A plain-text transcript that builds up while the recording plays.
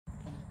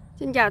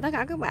Xin chào tất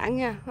cả các bạn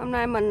nha. Hôm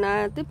nay mình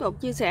tiếp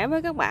tục chia sẻ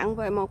với các bạn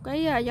về một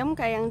cái giống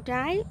cây ăn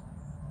trái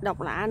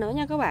độc lạ nữa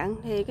nha các bạn.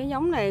 Thì cái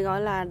giống này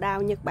gọi là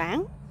đào Nhật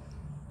Bản.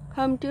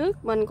 Hôm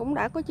trước mình cũng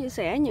đã có chia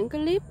sẻ những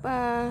cái clip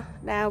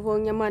đào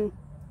vườn nhà mình.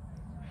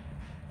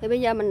 Thì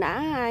bây giờ mình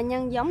đã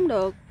nhân giống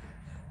được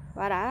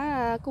và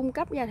đã cung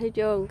cấp ra thị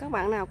trường. Các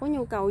bạn nào có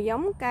nhu cầu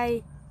giống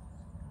cây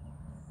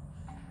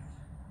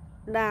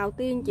đào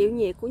tiên chịu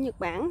nhiệt của Nhật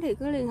Bản thì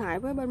cứ liên hệ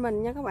với bên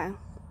mình nha các bạn.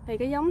 Thì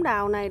cái giống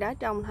đào này đã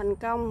trồng thành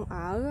công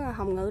ở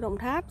Hồng Ngự, Đồng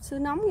Tháp, xứ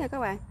nóng nha các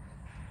bạn.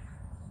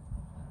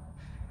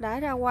 Đã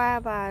ra hoa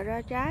và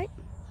ra trái.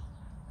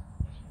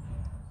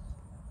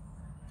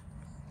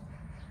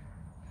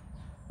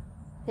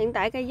 Hiện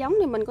tại cây giống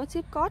thì mình có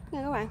ship code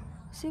nha các bạn,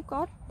 ship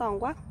code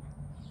toàn quốc.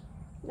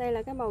 Đây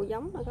là cái màu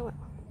giống nè các bạn.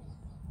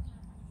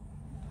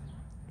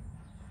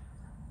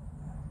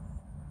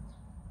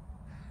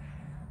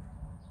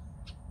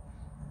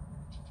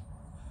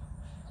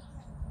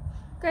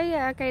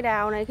 Cái cây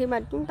đào này khi mà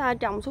chúng ta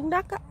trồng xuống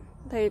đất á,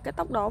 thì cái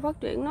tốc độ phát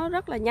triển nó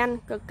rất là nhanh,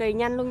 cực kỳ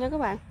nhanh luôn nha các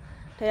bạn.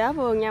 Thì ở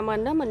vườn nhà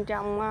mình đó mình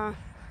trồng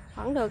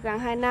khoảng được gần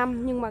 2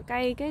 năm, nhưng mà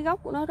cái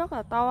gốc của nó rất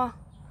là to.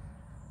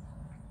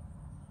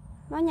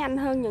 Nó nhanh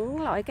hơn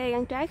những loại cây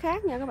ăn trái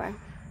khác nha các bạn.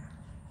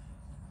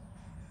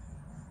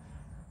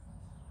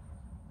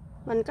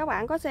 Các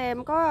bạn có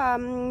xem có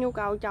nhu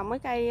cầu trồng mấy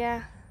cây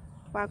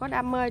và có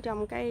đam mê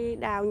trồng cây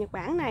đào Nhật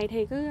Bản này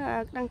thì cứ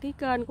đăng ký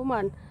kênh của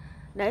mình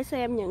để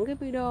xem những cái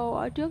video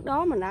ở trước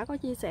đó mình đã có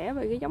chia sẻ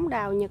về cái giống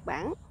đào Nhật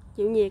Bản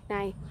chịu nhiệt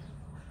này,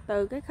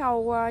 từ cái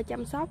khâu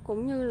chăm sóc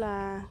cũng như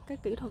là cái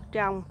kỹ thuật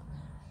trồng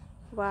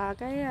và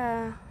cái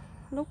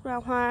lúc ra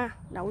hoa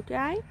đậu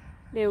trái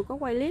đều có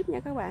quay clip nha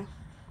các bạn.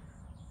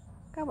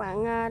 Các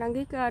bạn đăng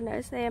ký kênh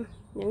để xem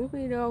những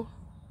video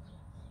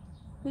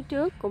phía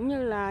trước cũng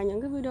như là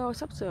những cái video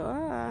sắp sửa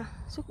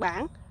xuất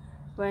bản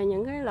về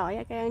những cái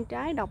loại cây ăn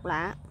trái độc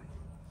lạ.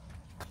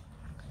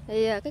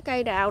 Thì cái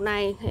cây đào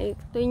này thì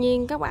tuy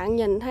nhiên các bạn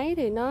nhìn thấy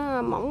thì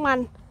nó mỏng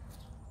manh,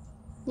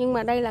 nhưng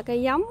mà đây là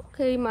cây giống.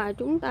 Khi mà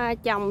chúng ta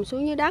trồng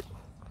xuống dưới đất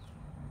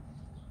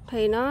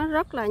thì nó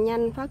rất là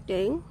nhanh phát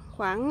triển,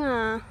 khoảng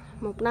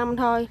 1 năm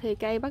thôi thì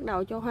cây bắt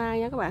đầu cho hoa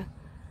nha các bạn.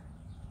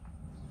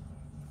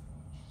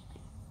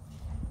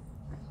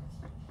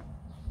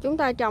 Chúng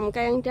ta trồng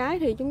cây ăn trái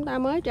thì chúng ta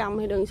mới trồng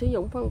thì đừng sử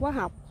dụng phân hóa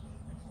học,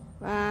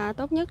 và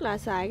tốt nhất là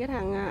xài cái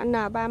thằng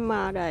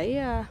N3M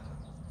để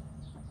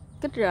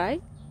kích rễ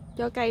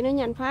cho cây nó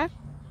nhanh phát,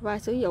 và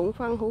sử dụng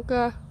phân hữu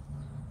cơ,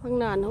 phân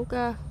nền hữu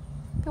cơ.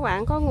 Các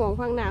bạn có nguồn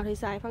phân nào thì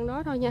xài phân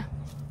đó thôi nha.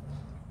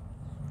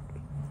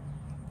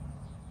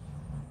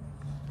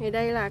 Thì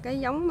đây là cái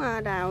giống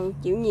đào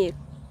chịu nhiệt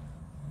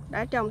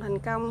đã trồng thành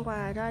công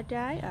và ra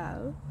trái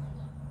ở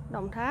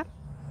Đồng Tháp.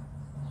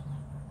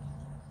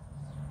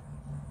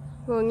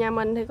 Vườn nhà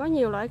mình thì có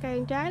nhiều loại cây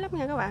ăn trái lắm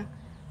nha các bạn.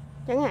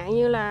 Chẳng hạn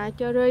như là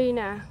cherry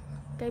nè,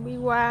 cây bi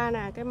hoa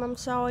nè, cây mâm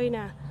xôi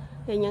nè.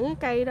 Thì những cái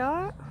cây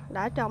đó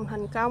đã trồng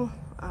thành công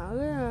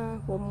ở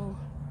vùng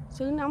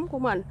xứ nóng của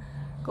mình.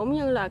 Cũng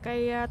như là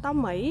cây táo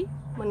Mỹ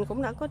mình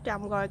cũng đã có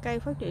trồng rồi, cây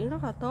phát triển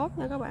rất là tốt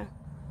nha các bạn.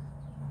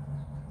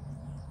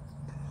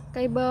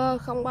 Cây bơ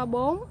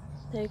 034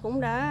 thì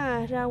cũng đã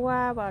ra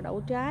hoa và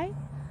đậu trái.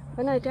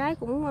 Bữa nay trái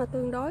cũng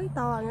tương đối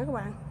to nha các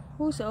bạn.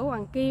 Vú sữa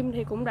hoàng kim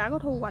thì cũng đã có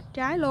thu hoạch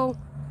trái luôn.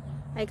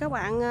 Thì các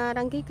bạn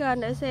đăng ký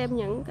kênh để xem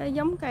những cái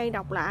giống cây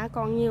độc lạ,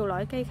 còn nhiều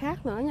loại cây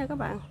khác nữa nha các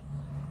bạn.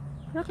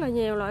 Rất là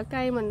nhiều loại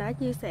cây mình đã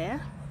chia sẻ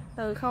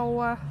từ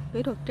khâu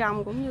kỹ thuật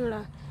trồng cũng như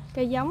là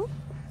cây giống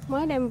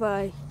mới đem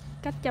về,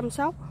 cách chăm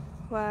sóc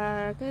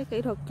và cái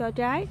kỹ thuật cho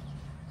trái.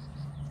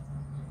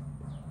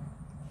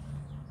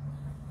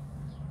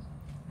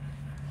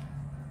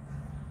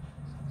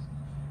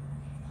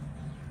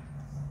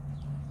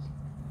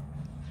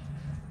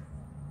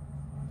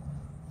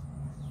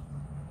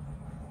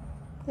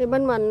 Thì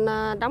bên mình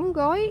đóng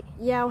gói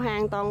giao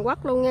hàng toàn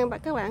quốc luôn nha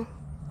các bạn.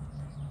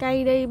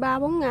 Cây đi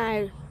 3-4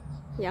 ngày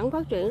vẫn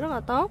phát triển rất là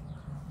tốt,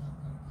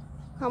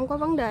 không có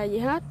vấn đề gì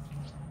hết.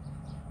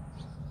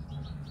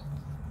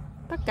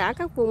 Tất cả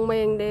các vùng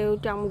miền đều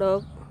trồng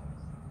được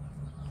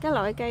cái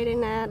loại cây đây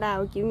nè,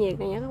 đào chịu nhiệt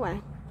này nha các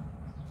bạn.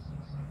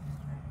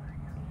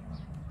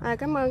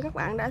 Cảm ơn các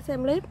bạn đã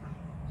xem clip.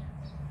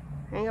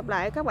 Hẹn gặp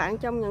lại các bạn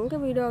trong những cái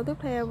video tiếp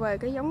theo về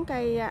cái giống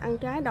cây ăn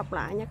trái độc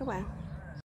lạ nha các bạn.